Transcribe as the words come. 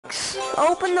box.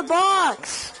 Open the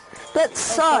box. That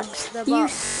sucks. You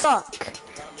suck.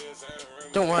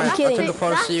 Don't worry, I took a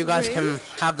photo so you guys can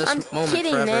have this moment forever. I'm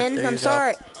kidding, man. I'm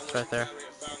sorry. It's right there.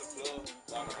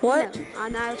 What?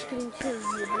 Can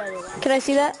I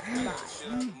see that?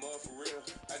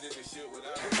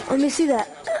 Let me see that.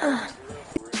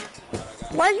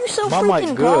 Why are you so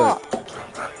freaking hot?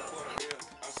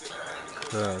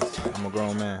 Cause I'm a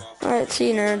grown man. Alright,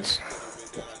 see you, nerds.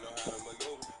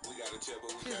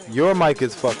 Your mic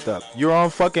is fucked up. You're on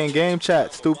fucking game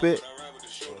chat, stupid.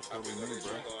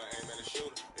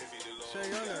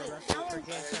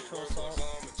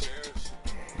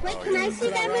 Wait, can I see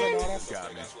that, man? That's you.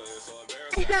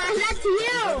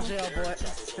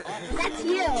 That's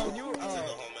you.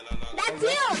 That's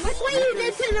you. Which way you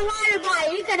did to the water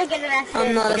boy? You gotta get arrested.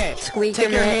 I'm not a squeaker,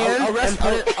 man.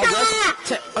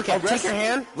 Take your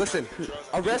hand. Listen,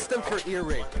 arrest them for ear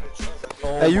rape.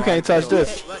 Hey, you can't touch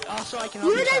this.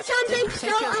 You did something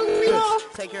so unreal.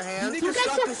 Take your hand. You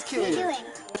got this kid.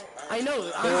 I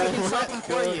know, I can stop him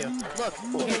for you. Look,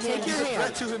 here, take your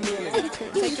hand.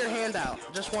 Take your hand out.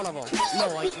 Just one of them. No,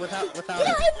 like, without it. I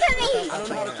don't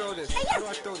know how to throw this. How do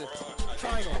I throw this?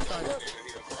 Triangle.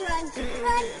 Run.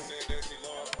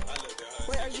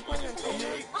 Wait, are you putting your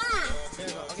hand? There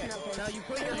you go. Okay, now you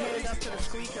put your hand up to the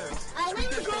squeaker. I let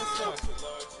you go.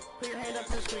 Put your hand up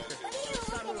to the squeaker.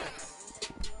 Stop moving.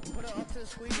 Put it up to the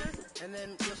squeaker, and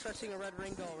then you'll start seeing a red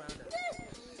ring go around it.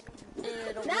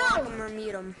 No! Or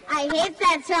mute him. I hate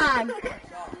that song!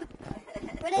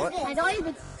 What is it? I don't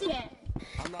even see it.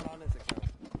 I'm not on his account.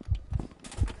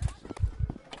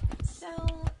 So,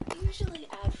 usually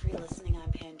ad-free listening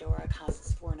on Pandora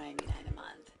costs $4.99 a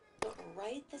month. But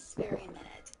right this very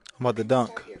minute, I'm about to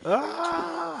dunk.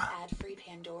 ad-free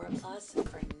Pandora Plus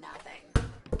for nothing.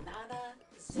 Nada,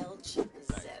 zilch,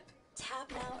 zip.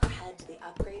 Tap now or head to the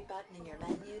upgrade button in your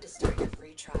menu to start your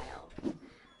free trial.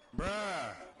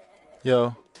 Bruh.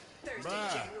 Yo.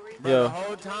 The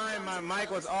whole time my mic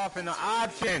was off in the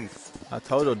options. I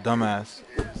told your dumbass.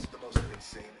 It's the most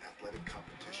insane athletic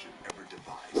competition ever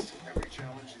devised. Every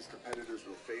challenge these competitors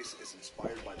will face is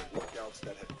inspired by the workouts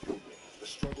that have fueled me, the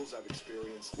struggles I've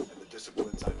experienced, and the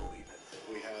disciplines I believe in.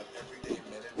 We have everyday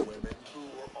men and women who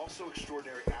are also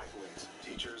extraordinary athletes.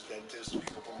 Teachers, dentists,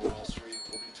 people from Wall Street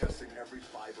will be testing every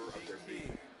fiber of their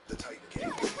being. The Titan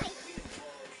Game.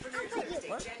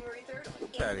 What?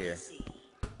 Get out of here.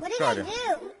 What did I do?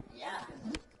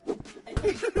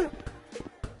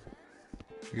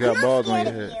 You got balls on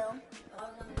your head.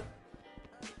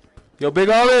 Yo, Big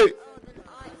Ollie!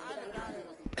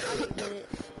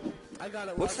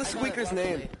 What's the squeaker's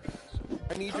name?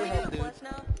 I need your help, dude.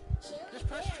 Just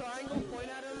press triangle, point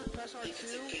at him, press R2,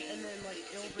 and then, like,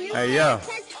 it'll bring... Hey, yo.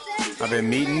 I've been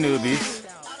meeting newbies.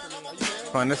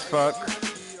 Fun as fuck.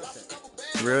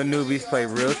 Real newbies play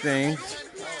real things.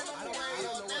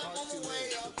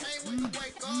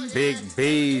 Big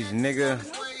B's, nigga.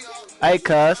 Hey,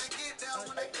 cuss.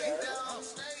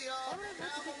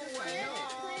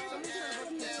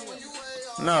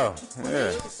 No,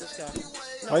 yeah.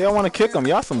 Oh, y'all want to kick him?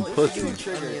 Y'all some pussy. Yeah,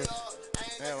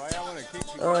 why y'all want to kick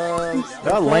you?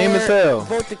 Y'all lame as hell.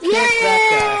 Vote to kick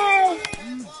that guy.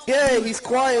 Yeah, he's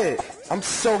quiet. I'm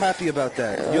so happy about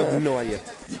that. You have no idea.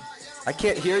 I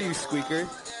can't hear you, squeaker.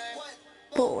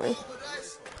 Boy.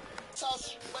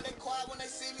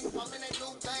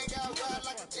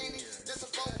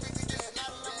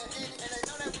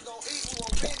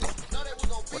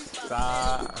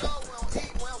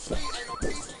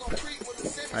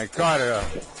 I caught it up.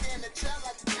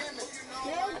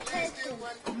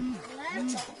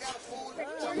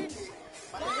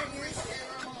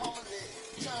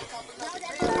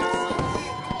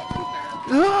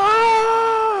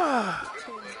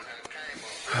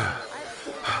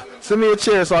 Send me a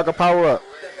chair so I can power up.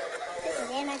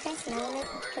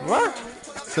 What?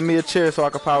 Send me a chair so I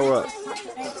can power up.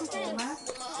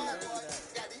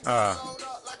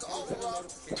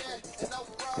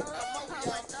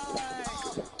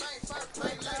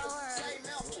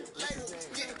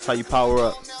 That's how you power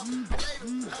up.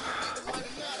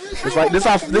 It's like this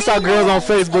how girls on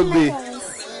Facebook be.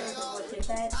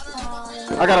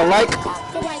 I got a like.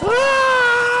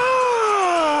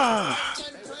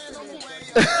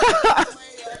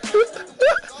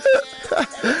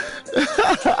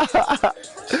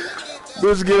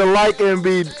 Bitch get a like and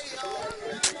be.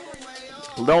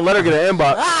 Don't let her get an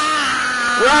inbox.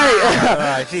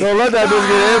 Right. Don't let that bitch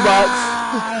get an inbox.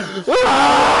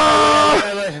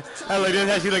 I like this.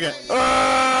 How she looking?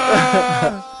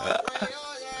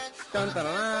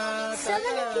 So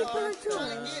many people are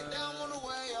touring.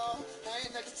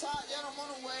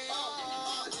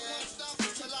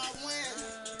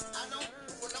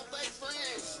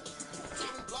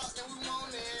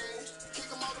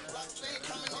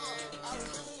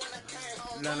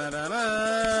 It's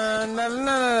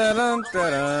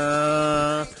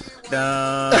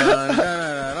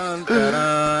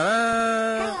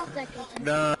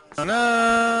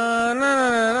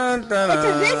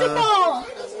invisible!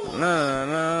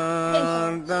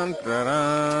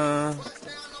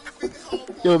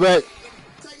 Yo, back.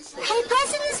 Hey,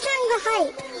 Preston is turning the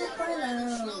height.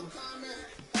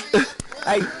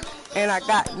 Hey, and I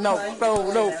got no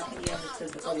soul, no.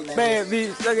 Bad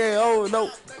bitch, fucking oh no.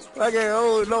 Fucking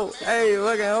oh no. Hey,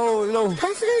 fucking oh no.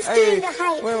 Preston is Hey, turning the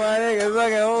height. with my niggas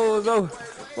fucking oh no.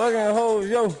 Fucking hoes,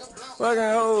 yo.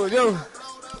 Fucking hoes, yo.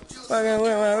 Fucking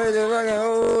with my bitches, fucking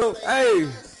oh no. Hey.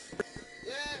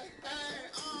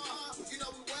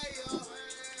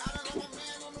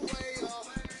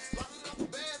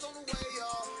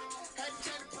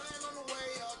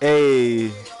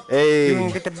 Hey, hey. You can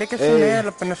get the biggest hey. nail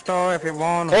up in the store if you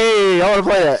want. Hey, I want to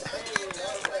play that.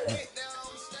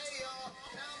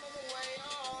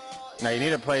 Now you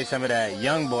need to play some of that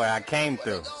Young Boy I Came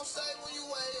Through.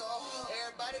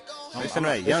 Play some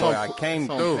of that Young Boy I Came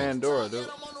Through. Pandora, dude.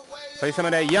 Play some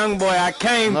of that Young Boy I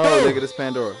Came No, Through. nigga, this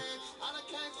Pandora.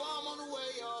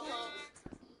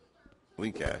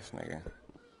 Weak ass nigga.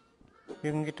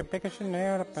 You can get the biggest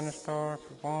nail up in the store if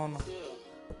you want.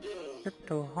 You're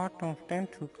too hot, don't stand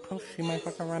too close. She might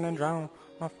fucking run and drown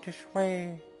off this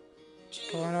way.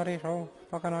 Doing all these hoes,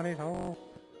 fucking all these hoes.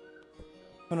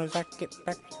 As soon as I get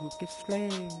back, you get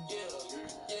slayed.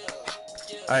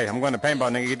 Hey, I'm going to paintball,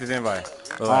 nigga. Get this invite.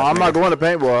 I'm not going to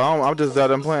paintball. I'm just out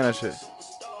there playing that shit.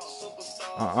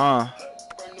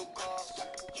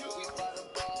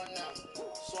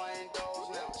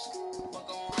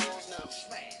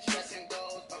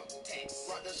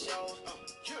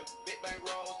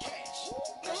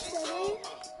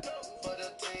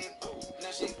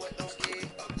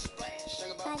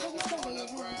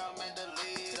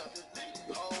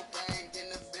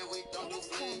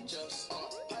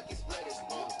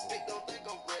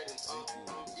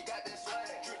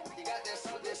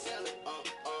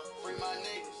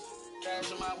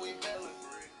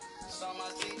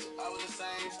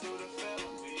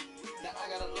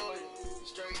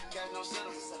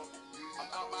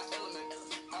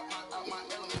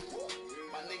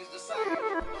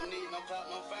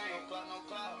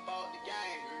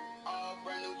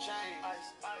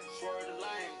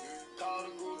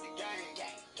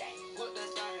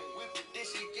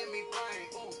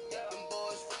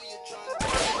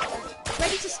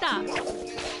 Ready to stop.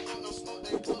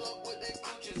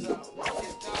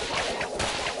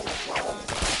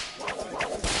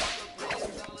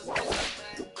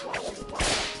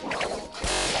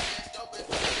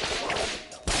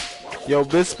 Yo,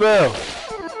 big spell.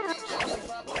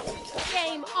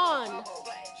 Game on.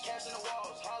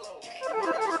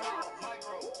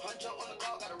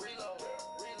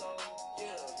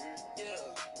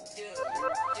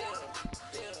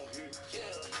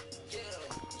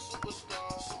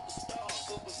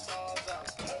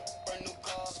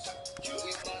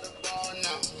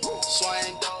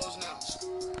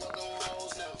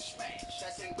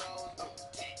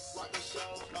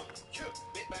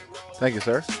 Thank you,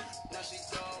 sir.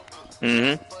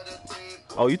 Mm-hmm.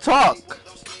 Oh, you talk.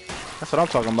 That's what I'm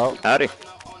talking about. Howdy.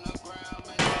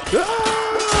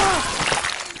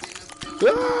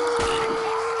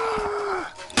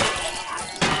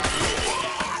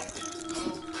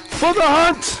 For the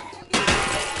hunt.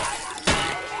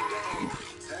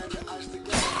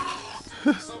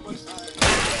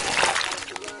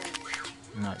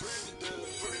 Nice.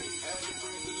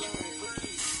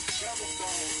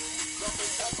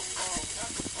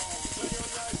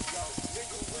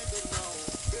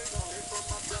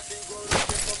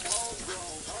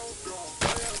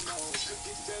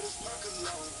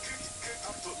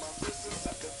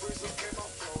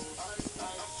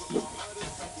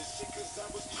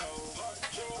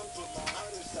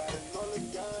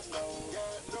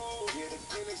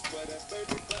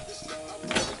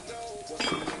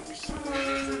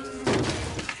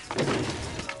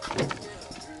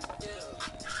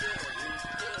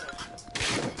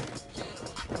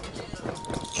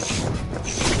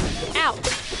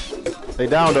 They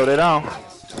down though, they down.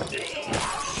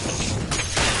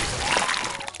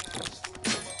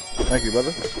 Thank you,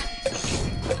 brother.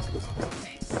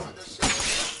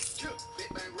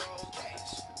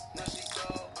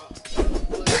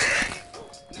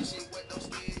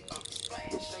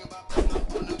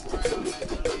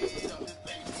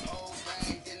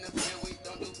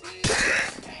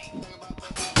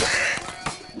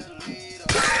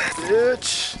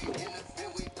 Bitch.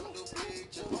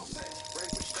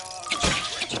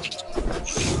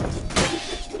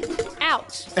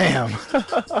 Out. Damn.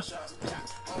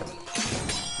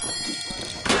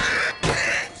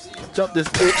 Jump this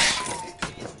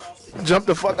bitch. Jump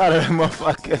the fuck out of that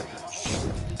motherfucker.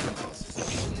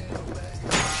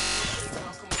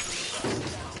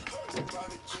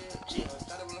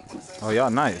 Oh, y'all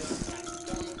nice.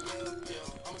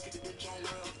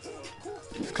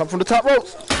 Come from the top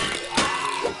ropes.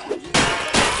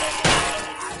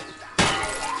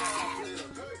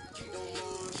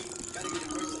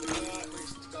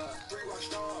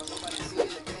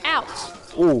 Ouch.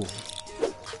 Ooh.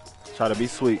 Try to be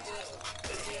sweet.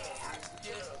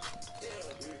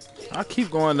 I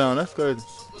keep going down. That's crazy.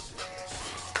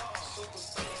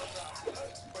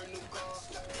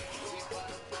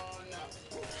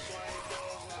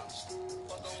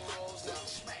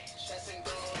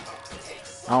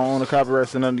 I don't own the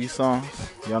copyrights in none of these songs.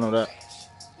 Y'all know that.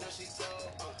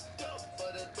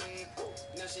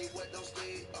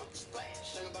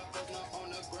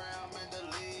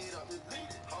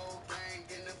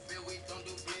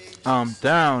 I'm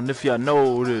down if y'all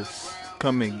know this.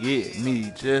 Come and get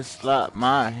me just like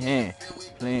my hand.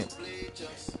 Playing.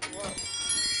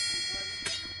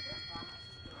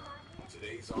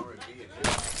 Today's R&B and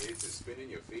hip-hop hits is spinning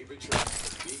your favorite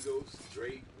tracks. Migos,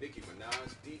 Drake, Nicki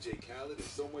Minaj, DJ Khaled, and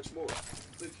so much more.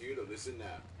 Click here to listen now.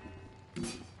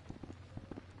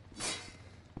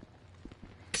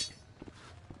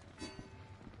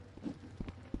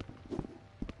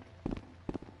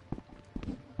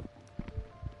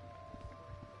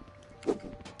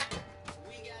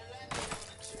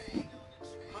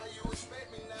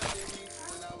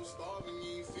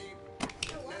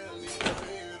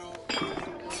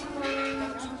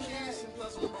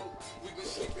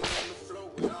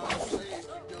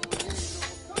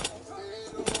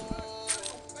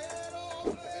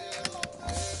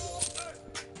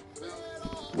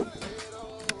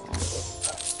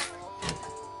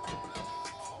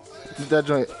 Get that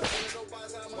joint.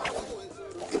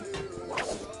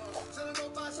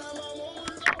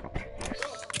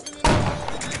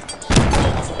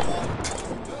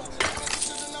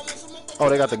 Oh,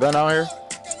 they got the gun out here?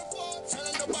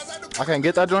 I can't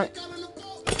get that joint?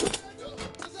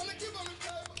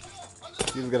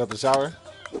 You just get out the shower?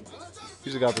 You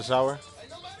just got out the shower?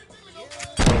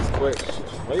 That's quick.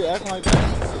 Why you acting like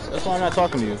that? That's why I'm not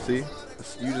talking to you, see?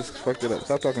 You just fucked it up.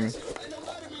 Stop talking to me.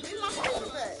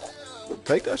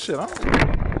 Take that shit off.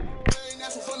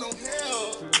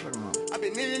 I've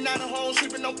been in and out of home,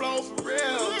 sleeping on floor for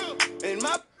real. And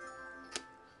my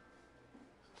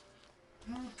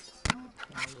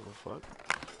fuck.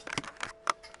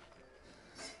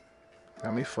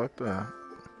 Got me fucked up.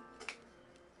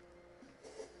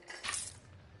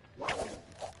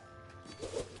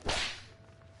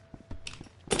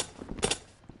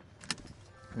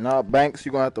 Nah, Banks,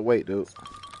 you gonna have to wait, dude.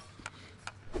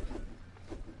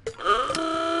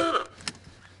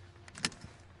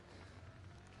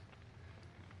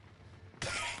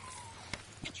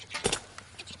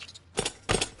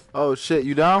 Oh shit,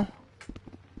 you down?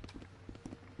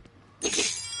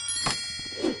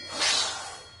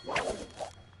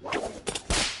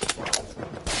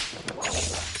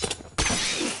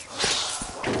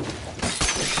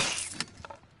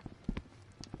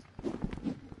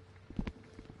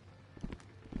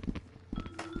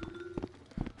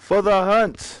 For the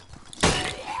hunt.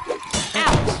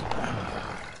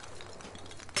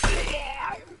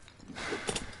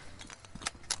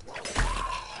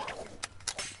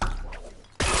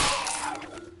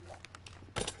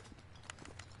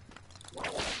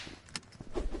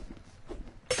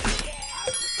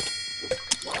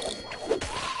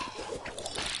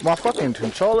 My fucking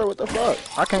controller, what the fuck?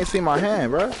 I can't see my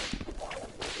hand, bro.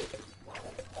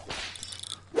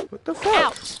 What the fuck?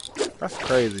 Ouch. That's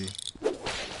crazy.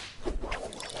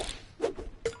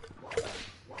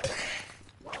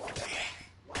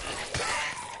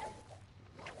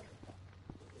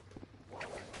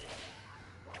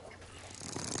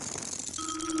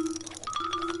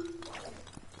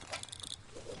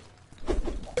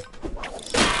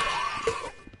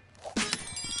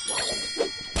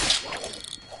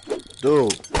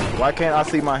 Dude, why can't I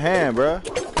see my hand, bruh?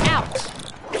 Ouch.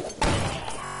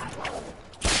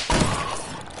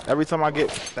 Every time I get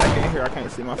back in here, I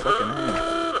can't see my fucking hand.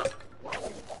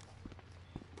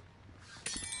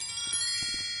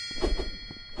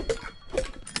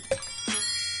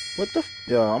 What the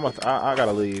yo, I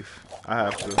gotta leave. I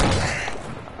have to.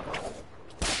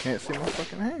 Can't see my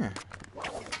fucking hand.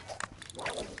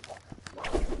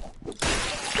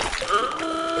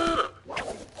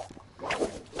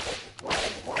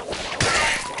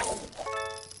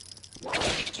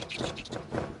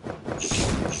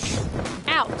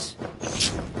 Ouch.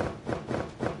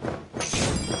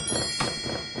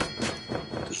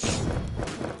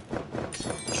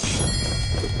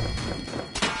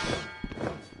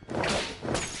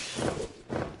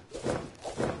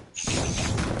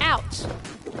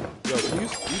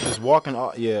 Just walking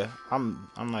off. Yeah, I'm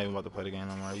not even about to play the game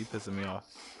no more. You pissing me off.